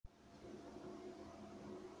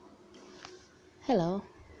Hello,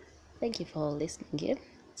 thank you for listening in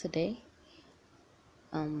today.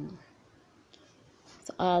 So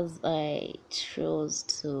as I chose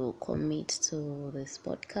to commit to this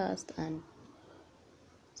podcast and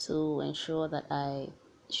to ensure that I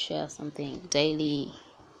share something daily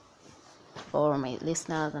for my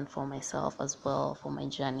listeners and for myself as well for my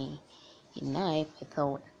journey in life, I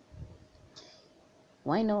thought,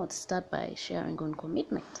 why not start by sharing on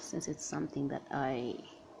commitment, since it's something that I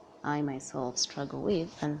myself struggle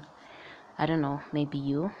with, and I don't know, maybe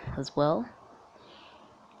you as well.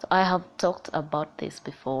 So I have talked about this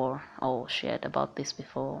before or shared about this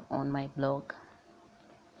before on my blog,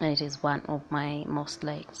 and it is one of my most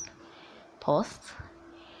liked posts.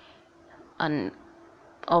 And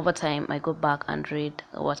over time, I go back and read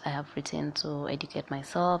what I have written to educate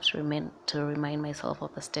myself, to remind myself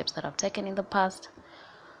of the steps that I've taken in the past,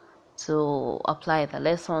 to apply the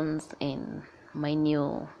lessons in my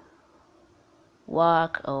new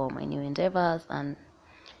work or my new endeavors, and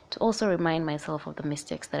to also remind myself of the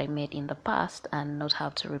mistakes that I made in the past and not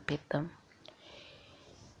have to repeat them.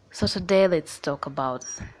 So today let's talk about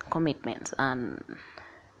commitment, and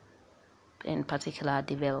in particular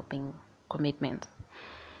developing commitment.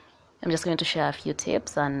 I'm just going to share a few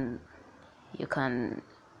tips, and you can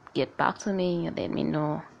get back to me and let me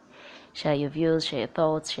know, share your views, share your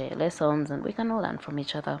thoughts, share your lessons, and we can all learn from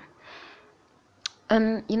each other.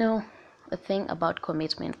 And the thing about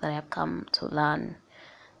commitment that I have come to learn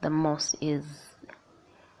the most is,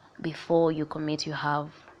 before you commit, you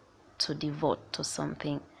have to devote to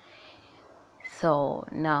something. So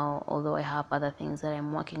now, although I have other things that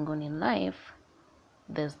I'm working on in life,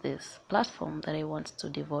 there's this platform that I want to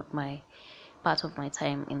devote my part of my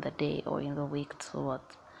time in the day or in the week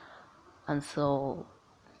towards. And so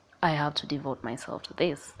I have to devote myself to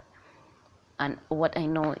this. And what I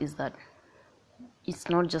know is that it's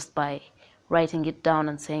not just by writing it down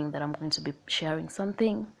and saying that I'm going to be sharing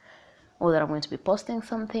something or that I'm going to be posting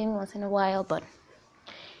something once in a while, but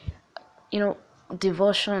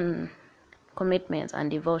devotion, commitment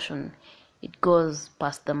and devotion, it goes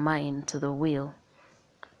past the mind to the will.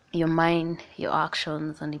 Your mind, your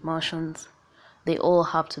actions and emotions, they all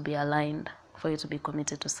have to be aligned for you to be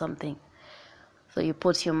committed to something. So you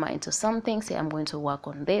put your mind to something, say, I'm going to work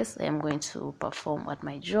on this, I am going to perform at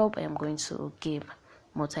my job, I am going to give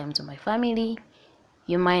more time to my family.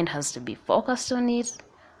 Your mind has to be focused on it,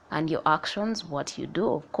 and your actions, what you do,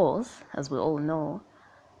 of course, as we all know,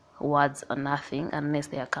 words are nothing unless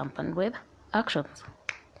they are accompanied with actions.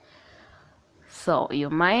 So your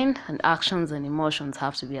mind and actions and emotions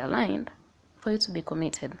have to be aligned for you to be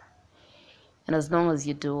committed. And as long as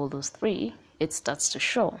you do all those three, it starts to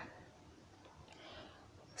show.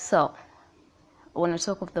 So when we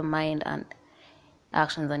talk of the mind and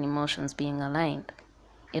actions and emotions being aligned,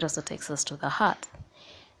 it also takes us to the heart.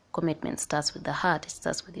 Commitment starts with the heart. It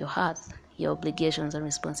starts with your heart. Your obligations and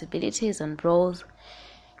responsibilities and roles,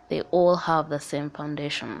 they all have the same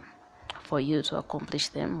foundation for you to accomplish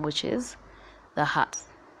them, which is the heart.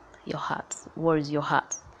 Your heart. Where is your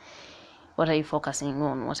heart? What are you focusing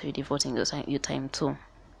on? What are you devoting your time to?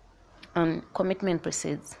 And commitment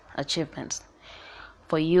precedes achievement.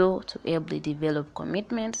 For you to ably develop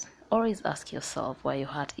commitment, always ask yourself where your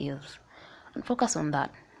heart is and focus on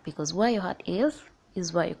that, because where your heart is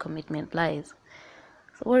where your commitment lies.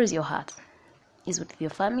 So where is your heart? Is it with your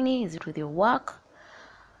family? Is it with your work?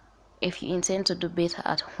 If you intend to do better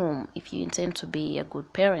at home, if you intend to be a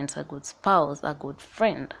good parent, a good spouse, a good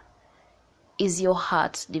friend, is your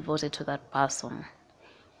heart devoted to that person?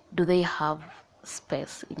 Do they have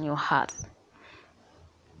space in your heart?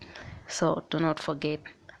 So do not forget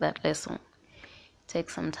that lesson. Take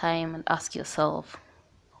some time and ask yourself,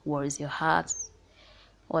 where is your heart?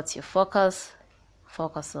 What's your focus?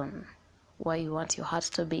 Focus on where you want your heart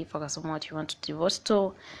to be. Focus on what you want to devote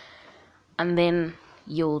to. And then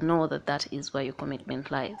you'll know that that is where your commitment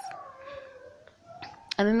lies.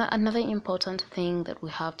 And then another important thing that we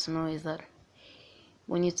have to know is that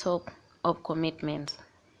when you talk of commitment,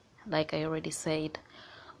 like I already said,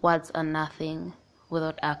 words are nothing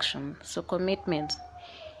without action. So commitment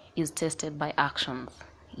is tested by actions.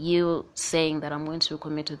 You saying that I'm going to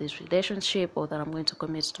commit to this relationship or that I'm going to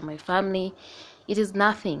commit to my family, it is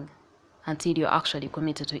nothing until you're actually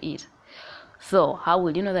committed to it. So how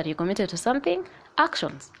will you know that you're committed to something?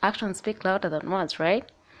 Actions. Actions speak louder than words, right?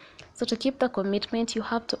 So to keep the commitment, you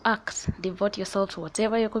have to act. Devote yourself to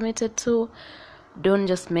whatever you're committed to. Don't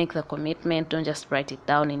just make the commitment. Don't just write it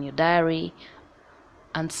down in your diary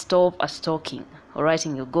and stop at talking or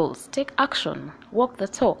writing your goals. Take action. Walk the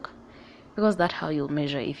talk. Because that's how you'll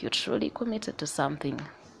measure if you're truly committed to something.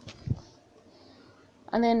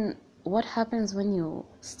 And then what happens when you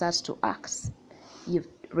start to act? You've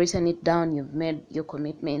written it down, you've made your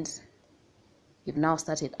commitments, you've now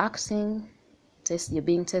started acting, you're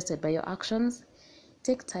being tested by your actions.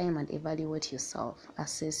 Take time and evaluate yourself,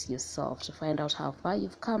 assess yourself to find out how far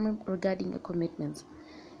you've come regarding your commitments.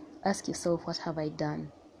 Ask yourself, what have I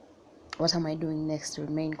done? What am I doing next to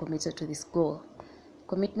remain committed to this goal?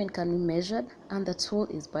 Commitment can be measured, and the tool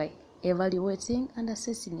is by evaluating and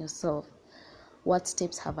assessing yourself. What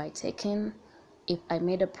steps have I taken? If I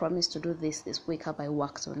made a promise to do this week, have I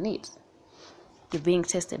worked on it? You're being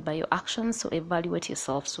tested by your actions, so evaluate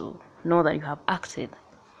yourself to know that you have acted.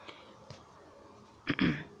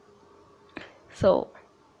 So,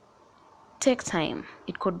 take time.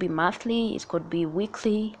 It could be monthly, it could be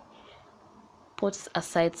weekly. Put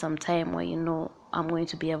aside some time where you know, I'm going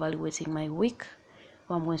to be evaluating my week,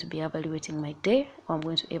 or I'm going to be evaluating my day, or I'm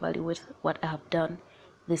going to evaluate what I have done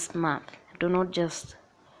this month. Do not just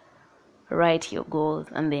write your goals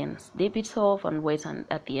and then sleep it off and wait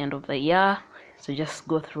at the end of the year to just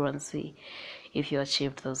go through and see if you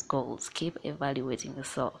achieved those goals. Keep evaluating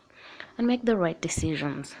yourself and make the right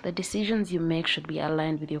decisions. The decisions you make should be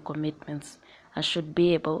aligned with your commitments and should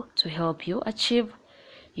be able to help you achieve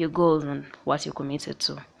your goals and what you're committed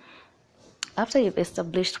to. After you've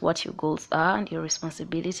established what your goals are and your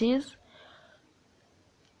responsibilities,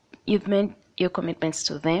 you've made your commitments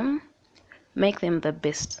to them, make them the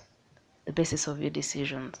basis of your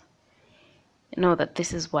decisions. Know that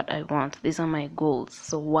this is what I want, these are my goals.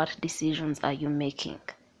 So what decisions are you making?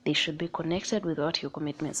 They should be connected with what your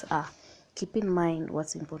commitments are. Keep in mind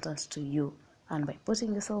what's important to you, and by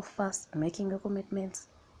putting yourself first, making your commitments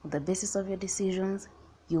on the basis of your decisions,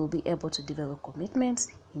 you will be able to develop commitments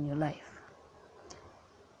in your life.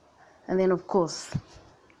 And then, of course,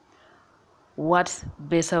 what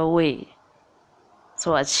better way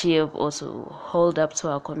to achieve or to hold up to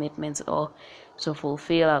our commitments or to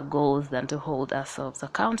fulfill our goals than to hold ourselves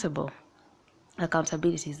accountable?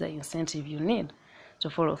 Accountability is the incentive you need to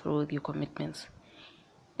follow through with your commitments.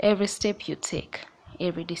 Every step you take,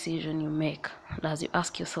 every decision you make, as you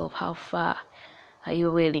ask yourself, how far are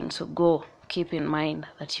you willing to go? Keep in mind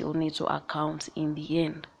that you'll need to account in the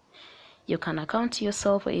end. You can account to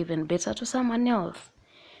yourself, or even better, to someone else.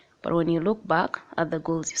 But when you look back at the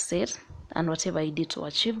goals you set and whatever you did to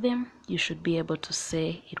achieve them, you should be able to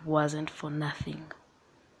say it wasn't for nothing.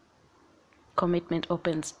 Commitment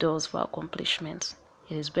opens doors for accomplishment.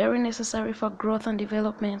 It is very necessary for growth and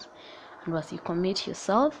development. And once you commit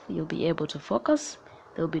yourself, you'll be able to focus.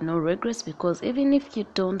 There'll be no regrets, because even if you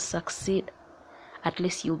don't succeed, at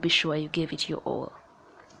least you'll be sure you gave it your all.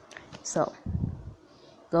 So,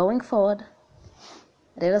 going forward,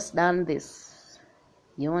 let us done this.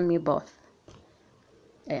 You and me both.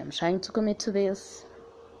 I am trying to commit to this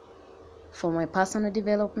for my personal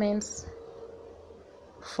developments,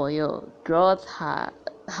 for your growth. How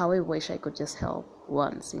I wish I could just help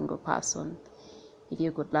one single person. If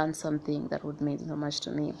you could learn something, that would mean so much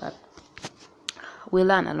to me. But we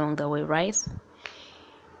learn along the way, right?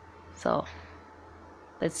 So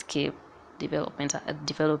let's keep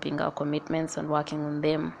developing our commitments and working on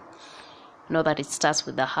them. Know that it starts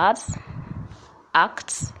with the heart.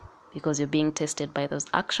 Act, because you're being tested by those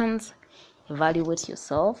actions. Evaluate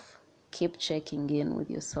yourself. Keep checking in with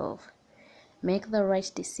yourself. Make the right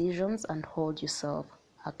decisions and hold yourself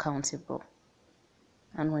accountable.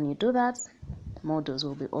 And when you do that, more doors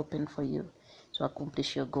will be open for you to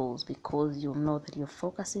accomplish your goals, because you'll know that you're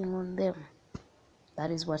focusing on them.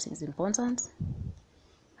 That is what is important.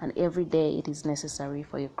 And every day it is necessary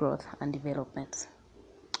for your growth and development.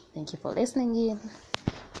 Thank you for listening in.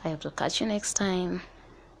 I hope to catch you next time.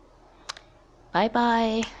 Bye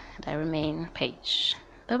bye. And I remain Paige.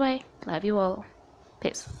 Bye bye. Love you all.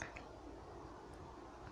 Peace.